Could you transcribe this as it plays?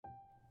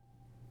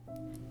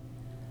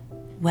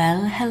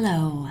Well,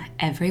 hello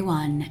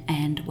everyone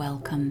and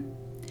welcome.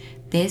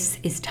 This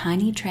is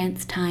Tiny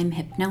Trance Time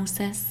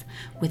Hypnosis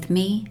with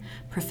me,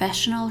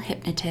 professional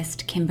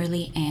hypnotist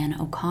Kimberly Ann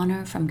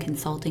O'Connor from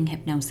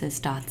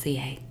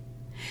consultinghypnosis.ca.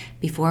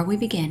 Before we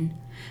begin,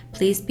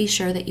 please be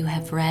sure that you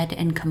have read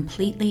and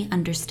completely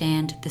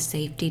understand the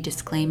safety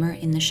disclaimer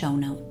in the show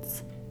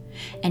notes.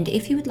 And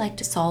if you would like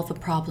to solve a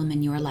problem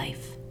in your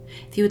life,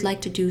 if you would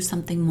like to do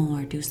something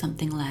more, do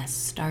something less,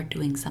 start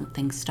doing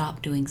something,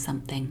 stop doing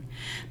something,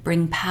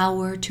 bring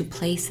power to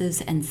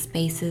places and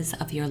spaces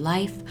of your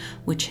life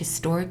which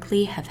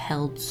historically have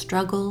held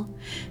struggle,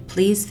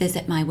 please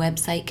visit my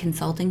website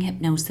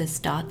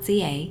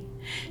consultinghypnosis.ca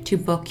to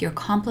book your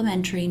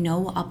complimentary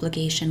no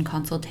obligation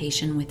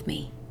consultation with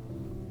me.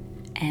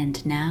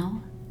 And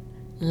now,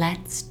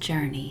 let's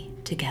journey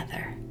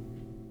together.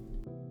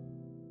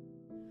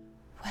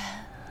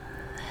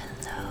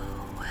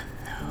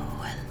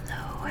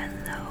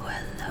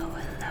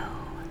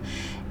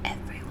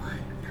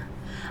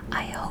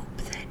 I hope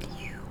that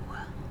you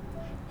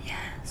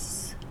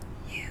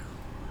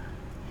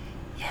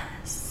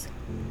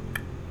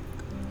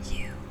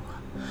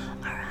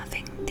are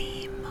having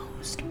the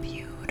most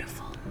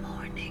beautiful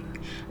morning,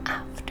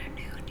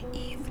 afternoon,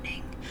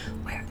 evening,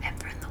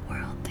 wherever in the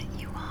world that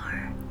you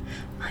are.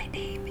 My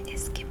name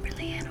is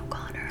Kimberly Ann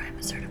O'Connor. I'm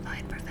a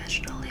certified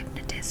professional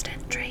hypnotist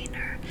and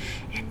trainer,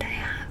 and I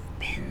have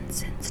been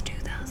since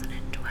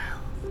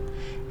 2012.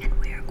 And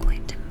we are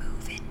going to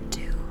move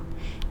into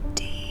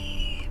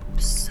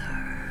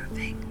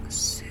serving,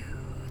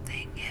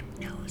 soothing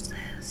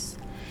hypnosis,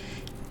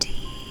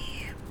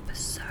 deep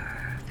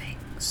serving,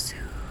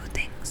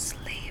 soothing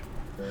sleep,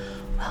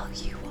 while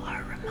you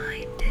are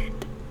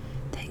reminded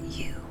that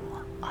you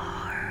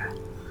are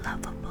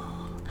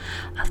lovable.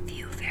 A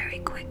few very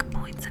quick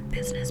points of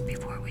business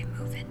before we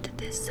move into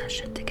this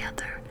session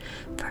together.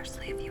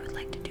 Firstly, if you would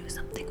like to do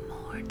something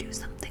more, do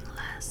something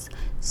less,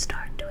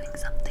 start doing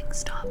something,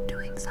 stop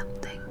doing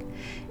something.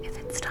 If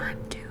it's time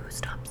to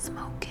stop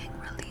smoking,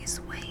 release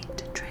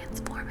weight,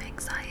 transform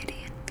anxiety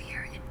and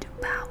fear into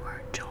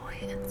power, joy,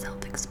 and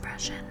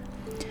self-expression,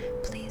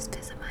 please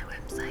visit my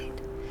website,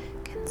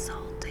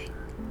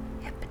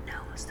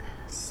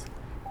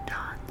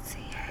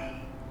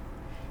 consultinghypnosis.ca.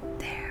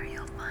 There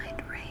you'll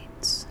find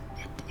rates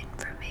and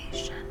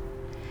information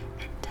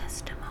and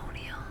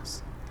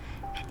testimonials,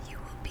 and you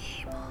will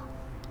be able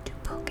to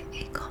book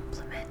a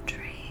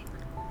complimentary,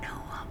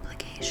 no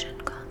obligation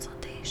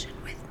consultation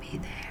with me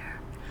there.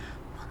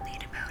 We'll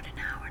need about an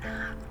hour and a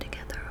half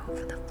together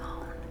over the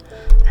phone.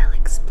 I'll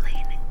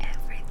explain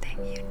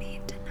everything you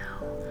need to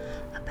know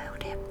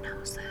about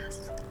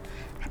hypnosis,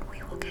 and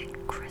we will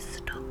get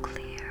crystal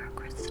clear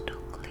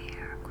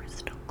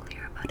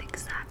about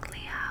exactly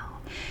how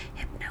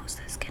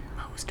hypnosis can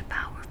most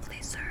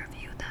powerfully serve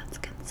you. That's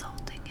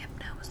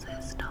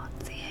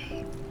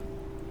consultinghypnosis.ca.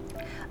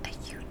 A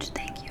huge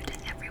thank you to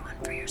everyone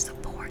for your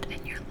support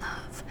and your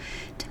love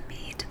to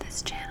me, to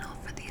this channel,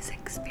 for these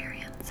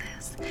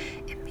experiences.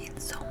 It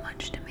means so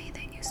much to me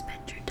that you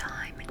spend your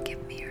time and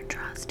give me your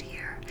trust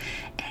here.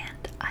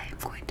 And I am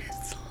going to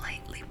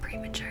slightly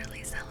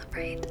prematurely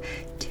celebrate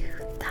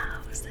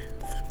 2,000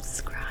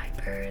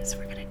 subscribers.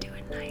 We're going to do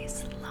a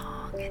nice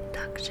long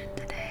induction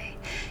today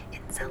in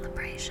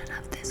celebration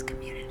of this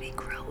community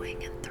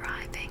growing and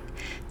thriving.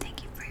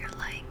 Thank you for your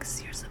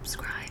likes, your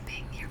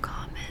subscribing, your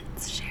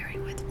comments,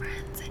 sharing with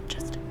friends, and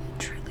just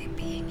truly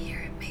being here.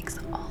 It makes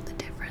all the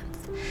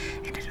difference,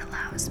 and it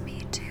allows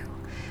me to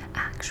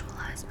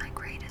actualize my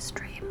greatest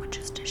dream, which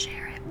is to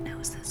share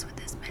hypnosis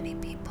with as many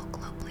people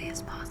globally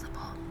as possible.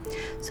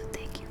 So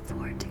thank you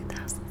for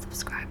 2,000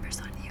 subscribers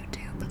on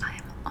YouTube. I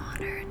am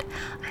honored.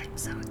 I am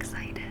so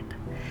excited.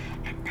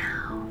 And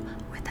now,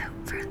 without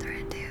further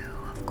ado,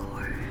 of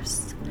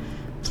course,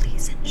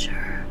 please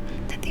ensure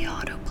that the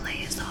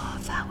autoplay is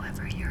off.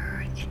 However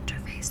you're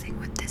interfacing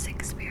with this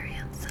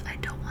experience, I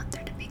don't want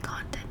there to be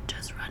content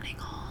just running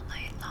all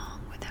night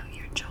long without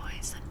your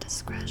choice and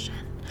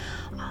discretion.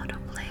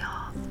 Autoplay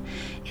off.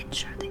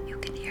 Ensure that you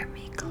can hear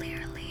me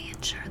clearly.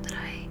 Ensure that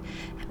I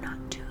am not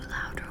too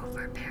loud or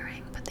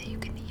overbearing, but that you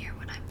can hear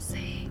what I'm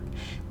saying.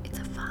 It's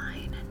a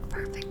fine and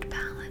perfect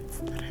balance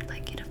that I'd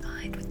like you to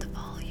find with the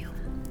volume.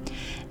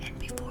 And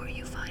before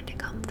you find a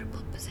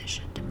comfortable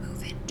position to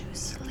move into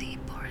sleep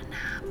or a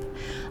nap,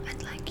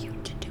 I'd like you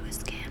to do a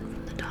scan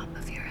from the top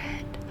of your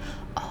head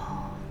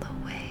all the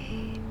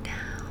way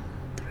down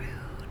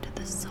through to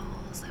the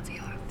soles of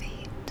your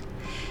feet.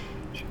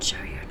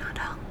 Ensure you're not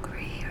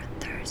hungry or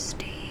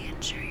thirsty.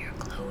 Ensure your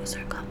clothes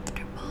are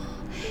comfortable.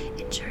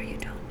 Ensure you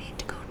don't need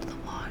to go to the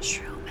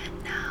washroom.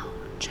 And now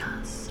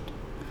just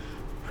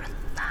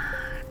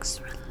relax.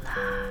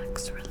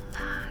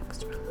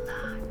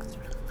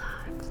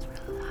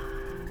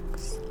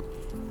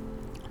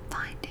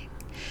 Finding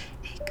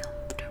a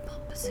comfortable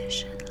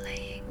position,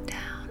 laying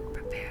down,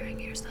 preparing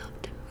yourself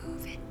to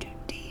move into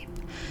deep,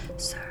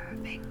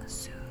 serving,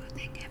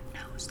 soothing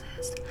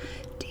hypnosis,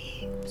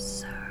 deep,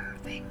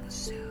 serving,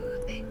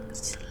 soothing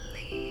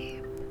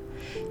sleep,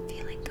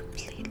 feeling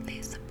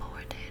completely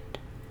supported.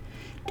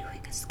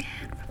 Doing a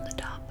scan from the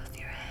top of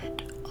your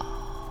head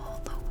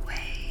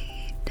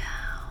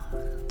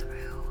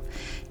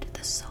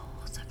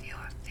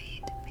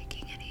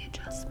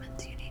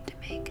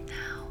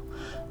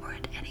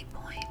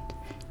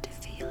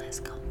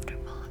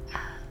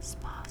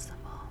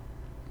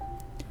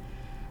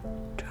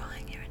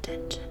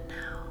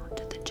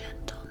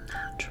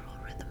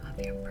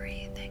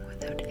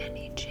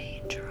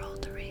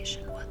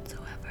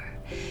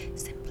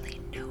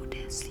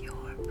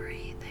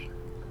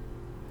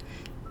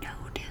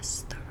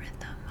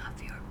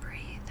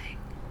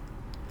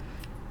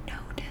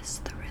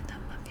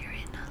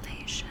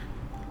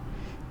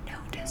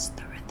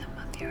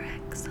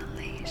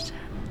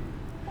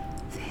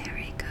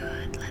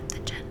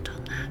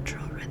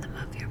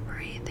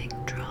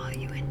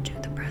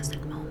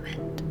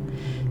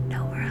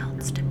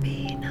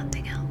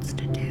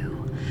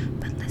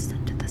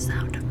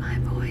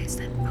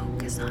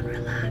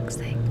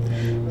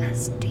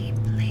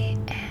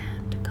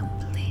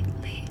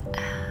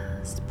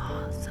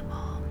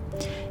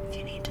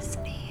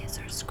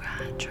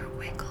stretch or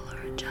wiggle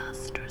or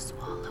adjust or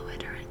swallow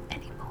it or at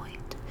any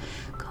point,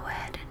 go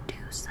ahead and do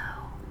so.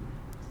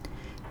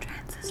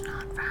 Trance is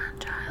not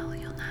fragile.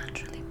 You'll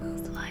naturally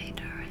move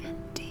lighter and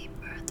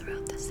deeper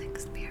throughout this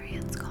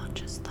experience.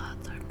 Conscious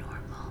thoughts are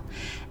normal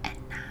and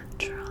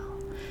natural.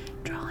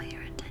 Draw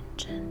your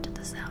attention to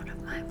the sound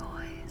of my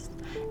voice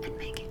and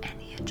make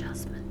any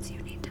adjustments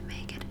you need to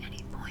make at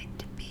any point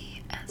to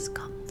be as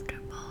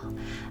comfortable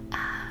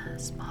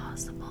as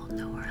possible.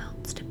 Nowhere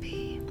else to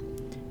be,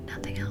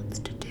 nothing else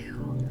to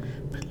do,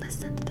 but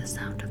listen to the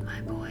sound of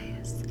my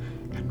voice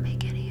and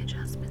make any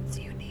adjustments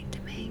you need to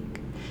make,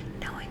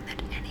 knowing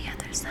that any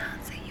other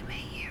sounds that you may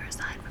hear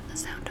aside from the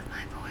sound of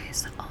my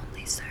voice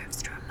only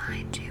serves to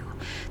remind you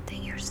that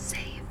you're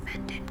safe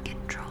and in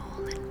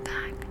control. In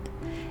fact,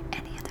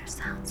 any other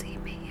sounds that you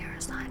may hear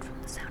aside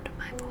from the sound of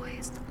my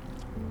voice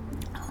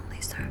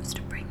only serves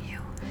to bring you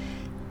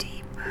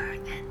deeper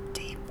and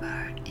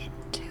deeper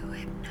into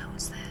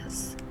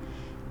hypnosis,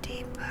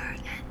 deeper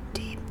and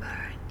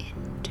deeper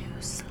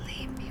into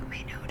sleep. You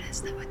may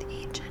notice that with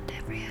each and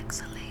every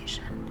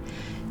exhalation,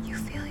 you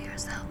feel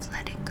yourself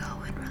letting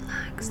go and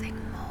relaxing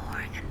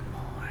more and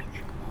more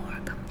and more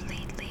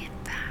completely.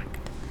 In fact,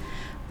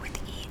 with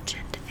each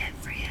and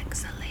every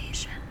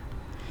exhalation,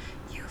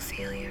 you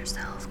feel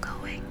yourself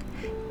going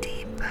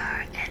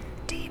deeper and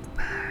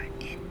deeper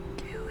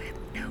into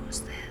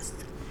hypnosis,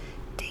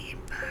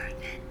 deeper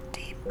and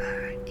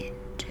deeper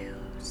into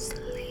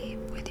sleep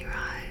with your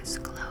eyes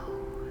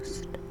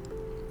closed.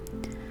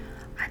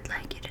 I'd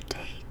like you to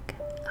take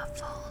a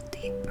full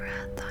deep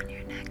breath on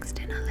your next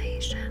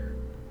inhalation.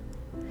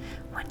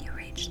 When you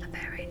reach the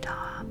very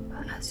top,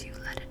 as you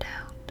let it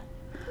out,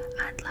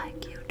 I'd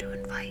like you to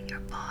invite your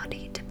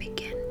body to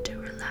begin to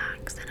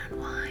relax and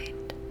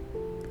unwind.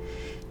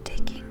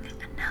 Taking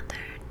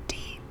another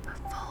deep,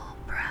 full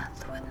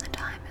breath when the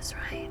time is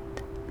right,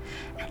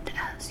 and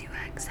as you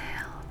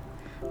exhale,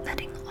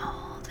 letting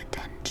all the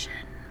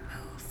tension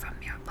move from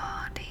your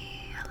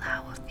body,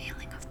 allow a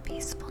feeling of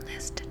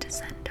peacefulness to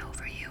descend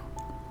over you,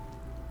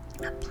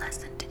 a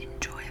pleasant,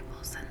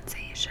 enjoyable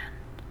sensation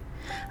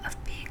of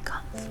being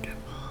comfortable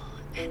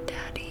and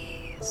at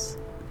ease.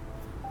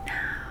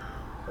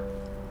 Now,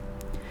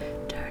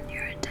 turn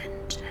your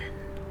attention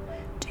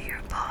to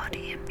your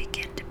body and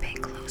begin to pay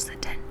close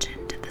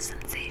attention to the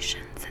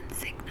sensations and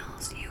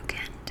signals you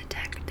can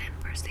detect and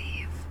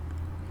perceive.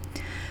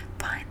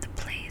 Find the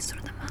place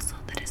or the muscle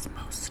that is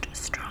most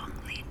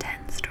strongly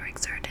tensed or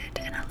exerted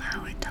and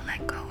allow it to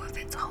let go of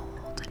its hold.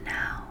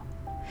 Now,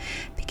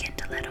 begin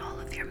to let all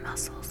of your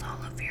muscles,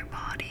 all of your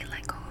body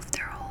let go of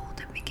their hold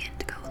and begin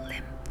to go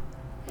limp.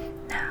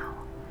 Now,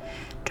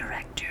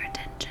 direct your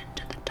attention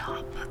to the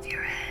top of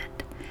your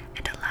head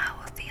and allow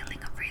a feeling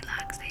of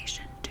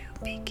relaxation to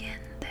begin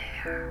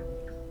there.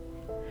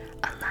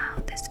 Allow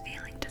this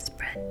feeling to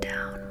spread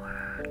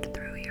downward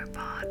through your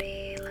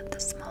body. Let the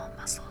small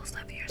muscles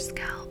of your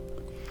scalp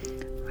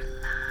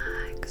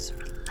relax,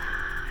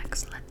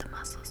 relax. Let the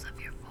muscles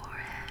of your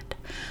forehead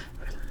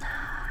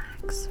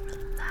relax,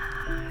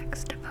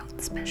 relax.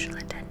 Devote special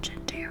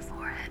attention to your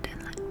forehead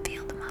and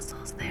feel the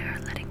muscles there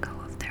letting go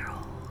of their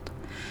hold.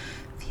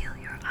 Feel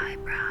your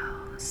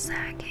eyebrows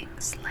sagging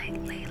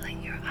slightly.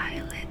 Let your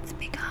eyelids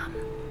become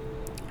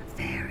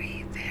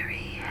very, very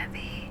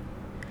heavy.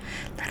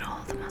 Let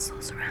all the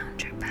muscles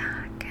around your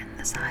back and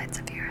the sides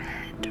of your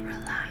head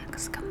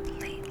relax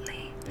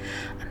completely.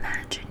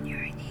 Imagine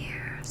your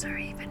ears are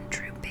even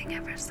drooping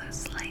ever so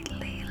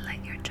slightly.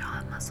 Let your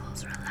jaw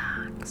muscles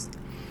relax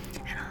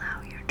and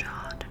allow your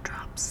jaw to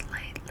drop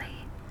slightly.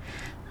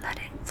 Let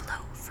it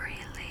flow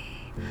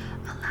freely.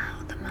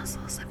 Allow the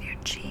muscles of your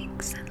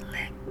cheeks and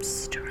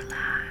lips to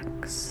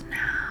relax.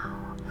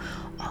 Now,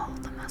 all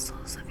the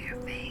muscles of your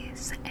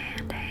face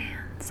and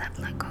hands have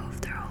let go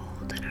of their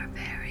hold and are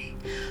very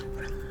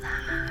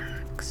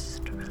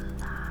relaxed.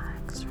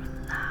 Relax,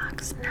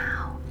 relax.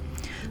 Now,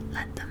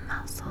 let the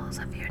muscles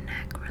of your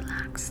neck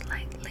relax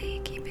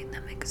slightly, keeping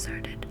them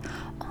exerted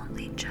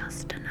only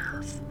just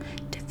enough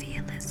to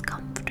feel as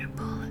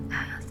comfortable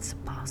as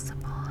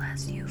possible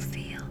as you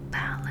feel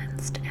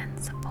balanced and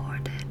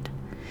supported.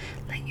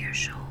 Let your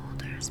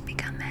shoulders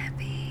become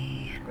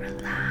heavy and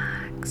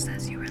relax.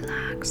 As you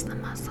relax the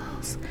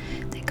muscles,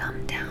 they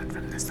come down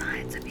from the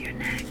sides of your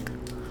neck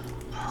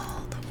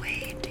all the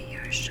way to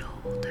your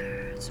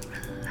shoulders.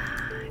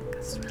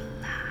 Relax,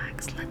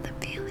 relax. Let the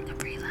feeling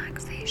of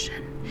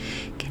relaxation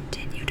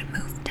continue to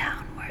move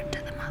downward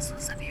to the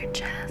muscles of your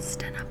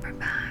chest and upper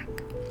back.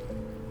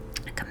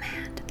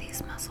 Command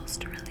these muscles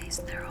to release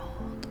their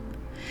hold.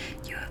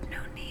 You have no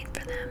need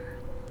for them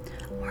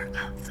or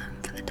of them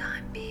for the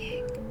time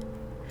being.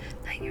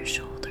 Let your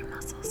shoulder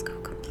muscles go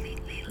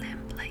completely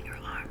limp. Let your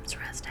arms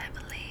rest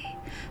heavily,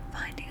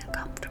 finding a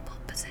comfortable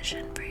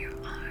position for your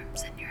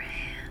arms and your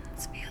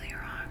hands. Feel your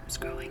arms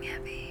growing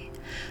heavy.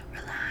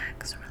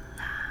 Relax,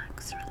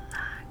 relax,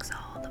 relax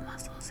all the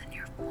muscles in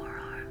your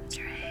forearms,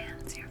 your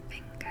hands, your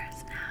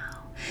fingers.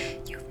 Now,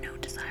 you have no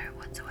desire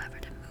whatsoever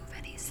to move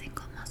any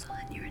single muscle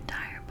in your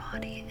entire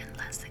body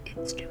unless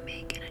it's to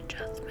make an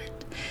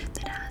adjustment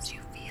that has you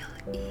feel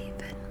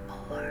even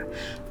more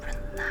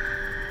relaxed.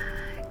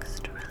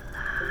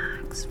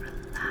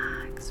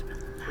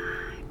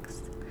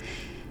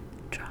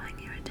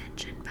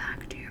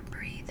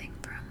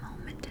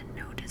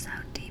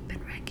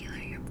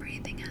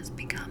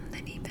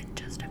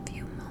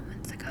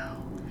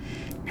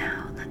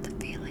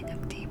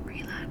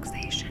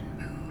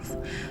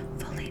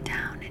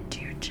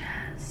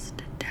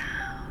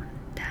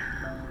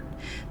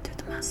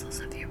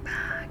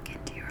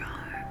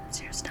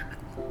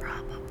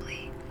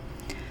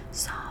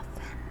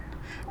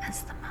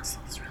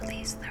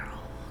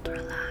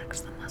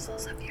 relax the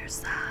muscles of your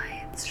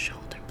sides,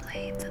 shoulder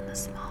blades, and the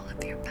small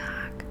of your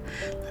back.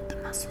 Let the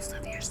muscles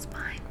of your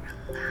spine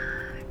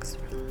relax,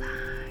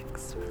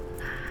 relax,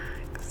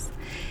 relax.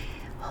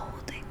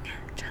 Holding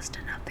just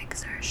enough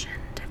exertion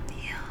to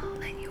feel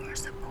that you are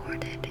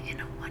supported in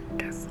a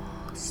wonderful,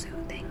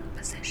 soothing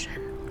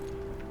position.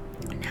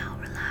 Now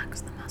relax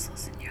the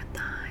muscles in your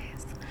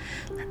thighs.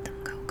 Let them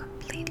go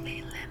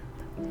completely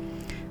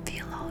limp.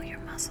 Feel all your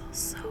muscles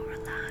so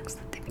relaxed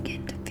that they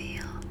begin to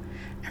feel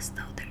as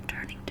though they're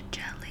turning to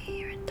jelly.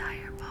 Your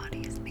entire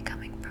body is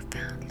becoming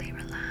profoundly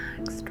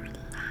relaxed.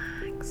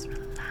 Relax,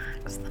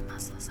 relax the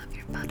muscles of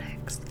your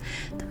buttocks,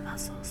 the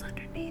muscles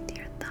underneath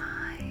your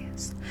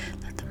thighs.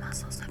 Let the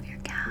muscles of your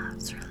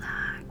calves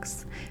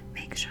relax.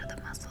 Make sure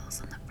the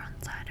muscles on the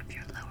front side of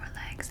your lower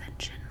legs and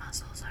shin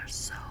muscles are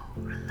so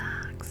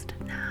relaxed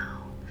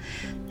now.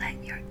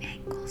 Let your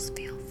ankles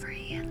feel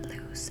free and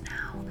loose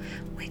now.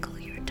 Wiggle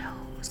your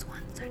toes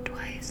once or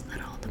twice.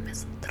 Let all the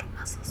little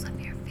muscles of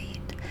your feet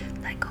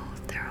let go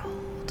of their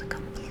hold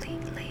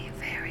completely.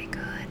 Very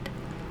good.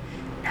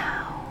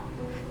 Now,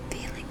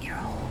 feeling your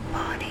whole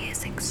body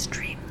is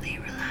extremely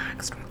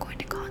relaxed, we're going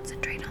to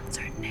concentrate on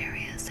certain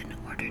areas in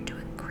order to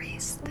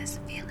increase this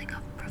feeling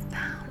of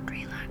profound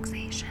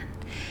relaxation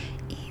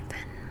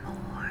even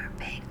more,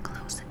 paying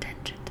close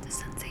attention to the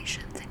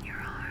sensations in your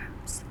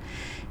arms.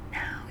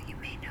 Now you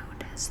may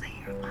notice that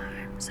your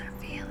arms are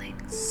feeling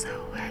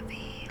so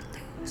heavy,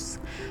 loose,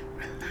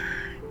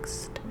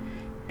 relaxed.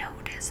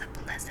 Notice a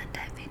pleasant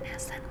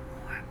heaviness and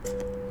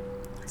warmth.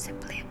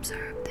 Simply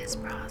observe this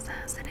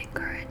process and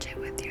encourage it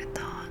with your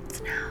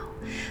thoughts. Now,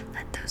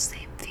 let those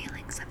same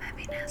feelings of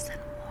heaviness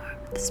and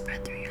warmth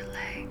spread through your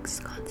legs,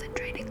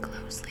 concentrating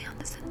closely on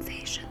the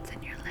sensations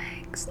in your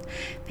legs,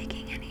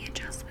 making any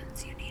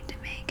adjustments you need to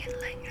make, and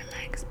let your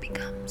legs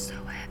become so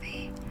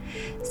heavy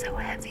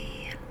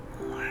and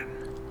warm.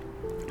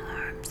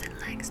 Arms and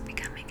legs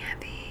becoming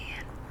heavy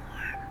and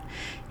warm.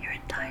 Your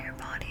entire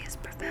body is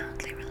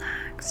profoundly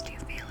relaxed. You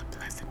feel a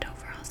pleasant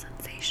overall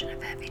sensation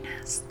of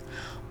heaviness,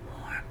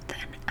 warmth,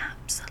 and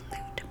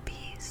absolute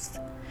peace.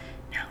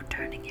 Now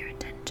turning your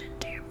attention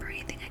to your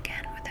breathing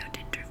again without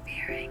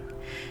interfering.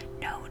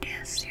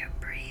 Notice your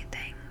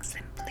breathing.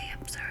 Simply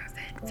observe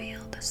it.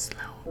 Feel the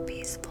slow,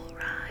 peaceful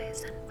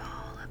rise and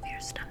fall of your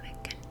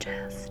stomach and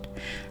chest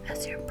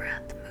as your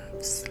breath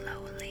moves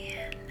slowly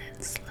in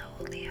and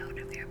slowly out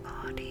of your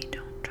body.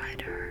 Don't try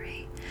to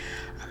hurry.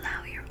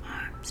 Allow your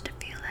arms to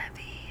feel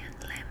heavy and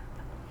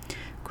limp.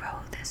 Grow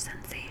this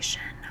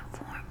sensation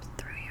of warmth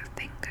through your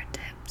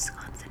fingertips,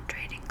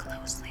 concentrating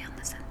closely on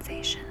the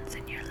sensations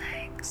in your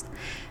legs.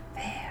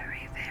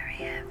 Very, very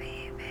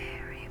heavy,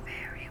 very,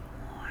 very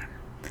warm.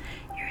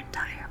 Your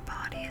entire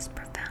body is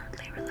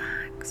profoundly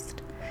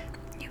relaxed.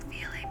 You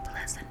feel a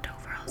pleasant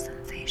overall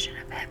sensation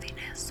of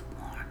heaviness,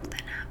 warmth,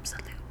 and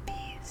absolute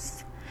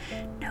peace.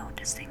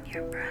 Noticing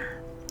your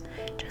breath.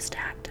 Just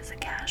act as a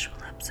casual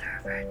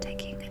observer,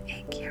 taking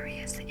a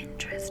curious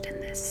interest in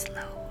this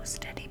slow,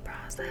 steady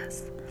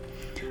process.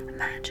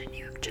 Imagine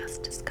you have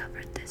just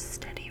discovered this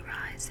steady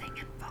rising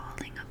and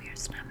falling of your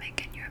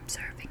stomach, and you're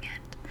observing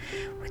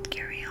it with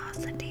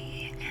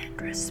curiosity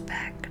and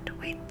respect.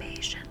 Wait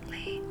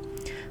patiently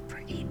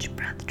for each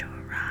breath to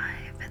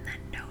arrive, and then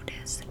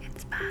notice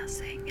its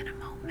passing. In a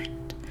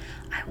moment,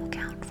 I will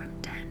count from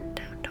 10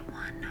 down to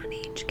 1 on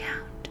each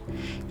count.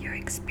 Your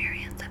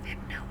experience of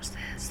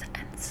hypnosis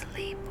and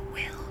sleep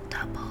will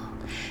double,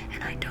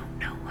 and I don't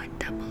know what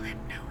double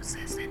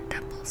hypnosis and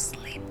double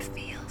sleep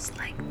feels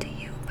like to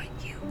you, but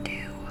you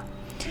do.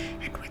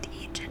 And with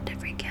each and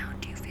every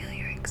count, you feel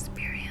your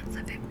experience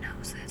of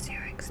hypnosis,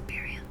 your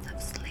experience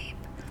of sleep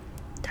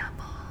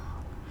double.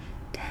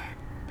 10,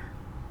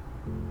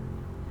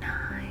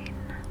 9,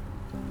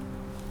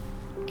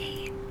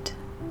 8,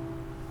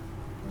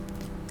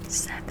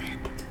 7,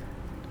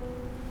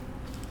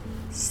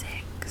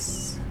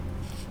 6,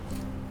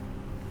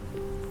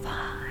 5,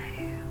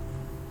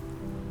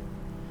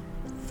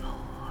 4,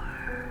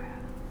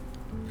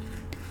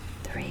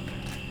 3,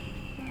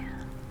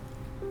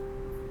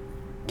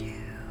 2,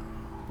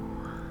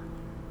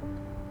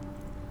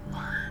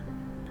 1.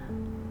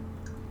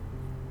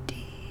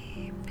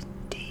 Deep,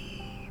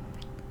 deep,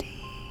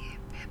 deep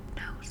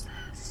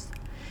hypnosis.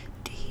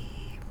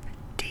 Deep,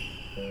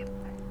 deep,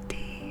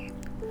 deep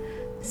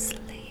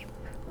sleep.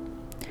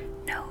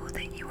 Know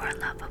that you are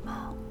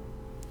lovable,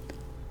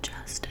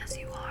 just as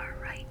you are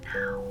right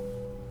now.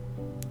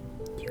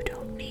 You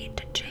don't need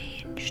to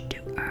change to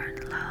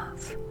earn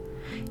love.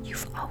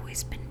 You've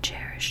always been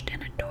cherished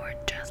and adored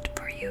just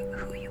for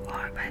who you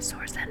are by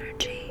source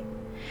energy.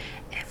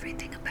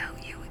 Everything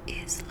about you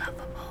is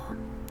lovable.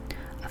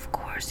 Of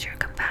course, your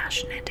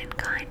compassionate and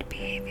kind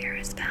behavior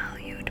is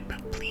valued,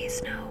 but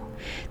please know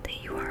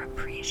that you are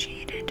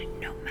appreciated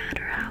no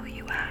matter how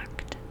you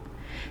act.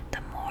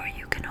 The more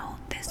you can hold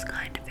this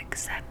kind of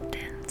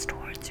acceptance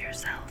towards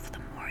yourself, the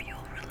more you'll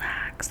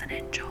relax and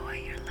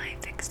enjoy your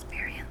life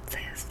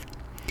experiences.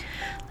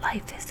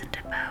 Life isn't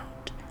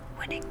about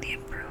winning the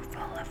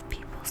approval of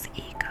people's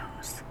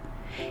egos.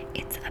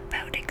 It's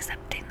about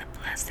accepting the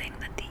blessing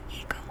that the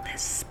egoless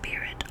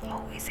spirit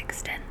always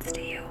extends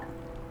to you.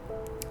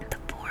 The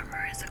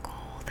former is a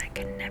goal that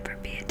can never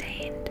be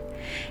attained,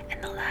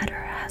 and the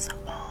latter has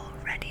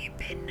already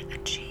been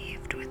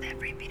achieved with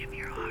every beat of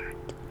your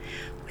heart,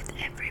 with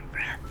every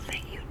breath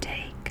that you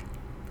take.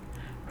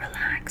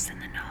 Relax in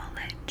the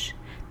knowledge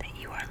that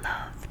you are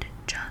loved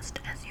just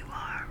as you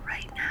are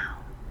right now.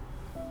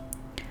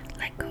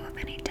 Let go of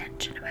any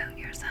tension about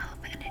yourself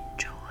and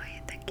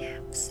enjoy the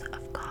gifts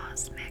of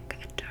cosmic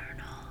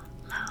eternal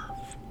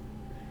love.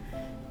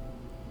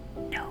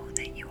 Know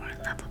that you are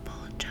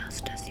lovable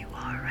just as you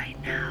are right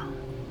now.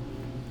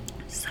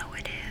 So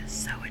it is,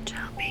 so it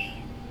shall be.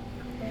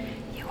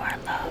 You are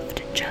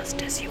loved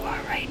just as you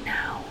are right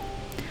now.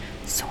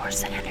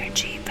 Source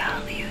energy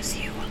values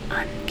you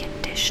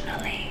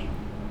unconditionally.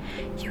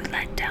 You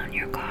let down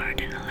your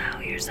guard and allow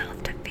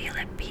yourself to feel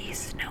at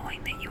peace,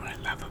 knowing that you are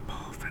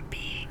lovable for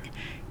being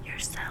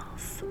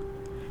yourself.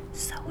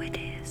 So it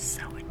is,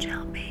 so it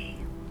shall be.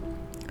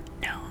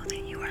 Know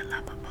that you are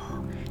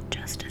lovable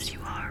just as you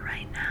are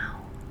right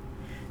now.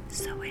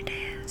 So it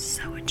is,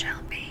 so it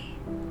shall be.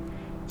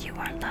 You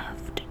are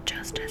loved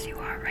just as you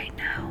are right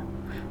now,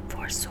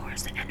 for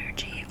source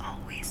energy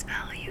always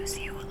values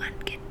you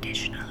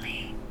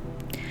unconditionally.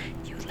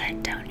 You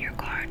let down your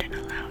guard and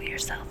allow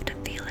yourself to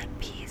feel at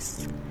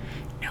peace,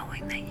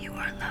 knowing that you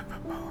are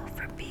lovable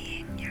for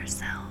being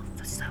yourself.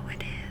 So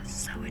it is,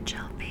 so it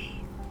shall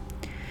be.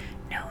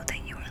 Know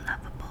that you are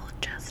lovable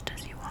just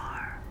as you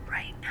are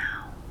right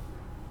now.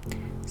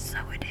 So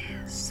it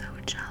is, so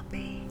it shall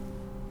be.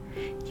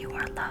 You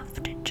are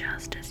loved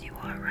just as you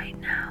are right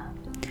now,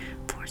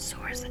 for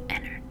source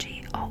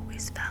energy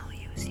always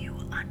values you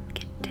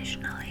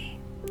unconditionally.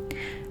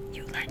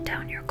 You let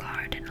down your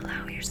guard and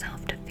allow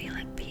yourself to feel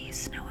at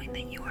peace, knowing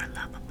that you are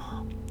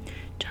lovable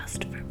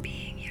just for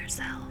being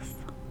yourself.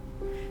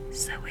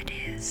 So it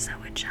is, so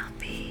it shall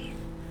be.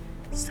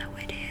 So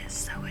it is,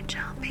 so it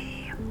shall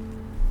be.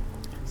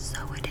 So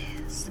it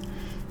is,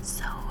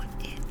 so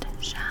it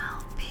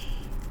shall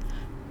be.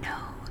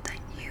 Know that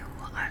you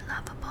are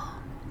lovable.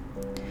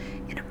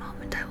 In a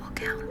moment I will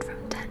count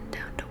from 10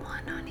 down to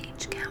 1. On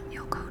each count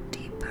you'll go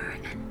deeper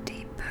and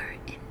deeper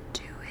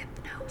into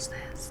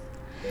hypnosis.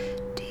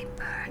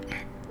 Deeper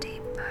and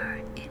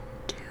deeper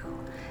into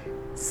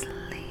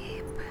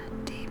sleep.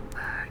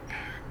 Deeper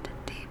and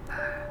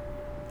deeper.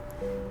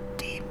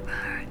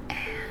 Deeper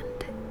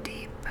and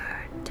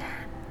deeper. 10,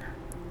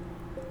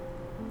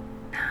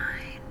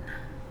 9,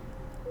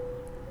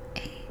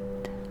 8,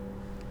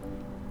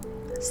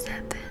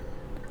 7,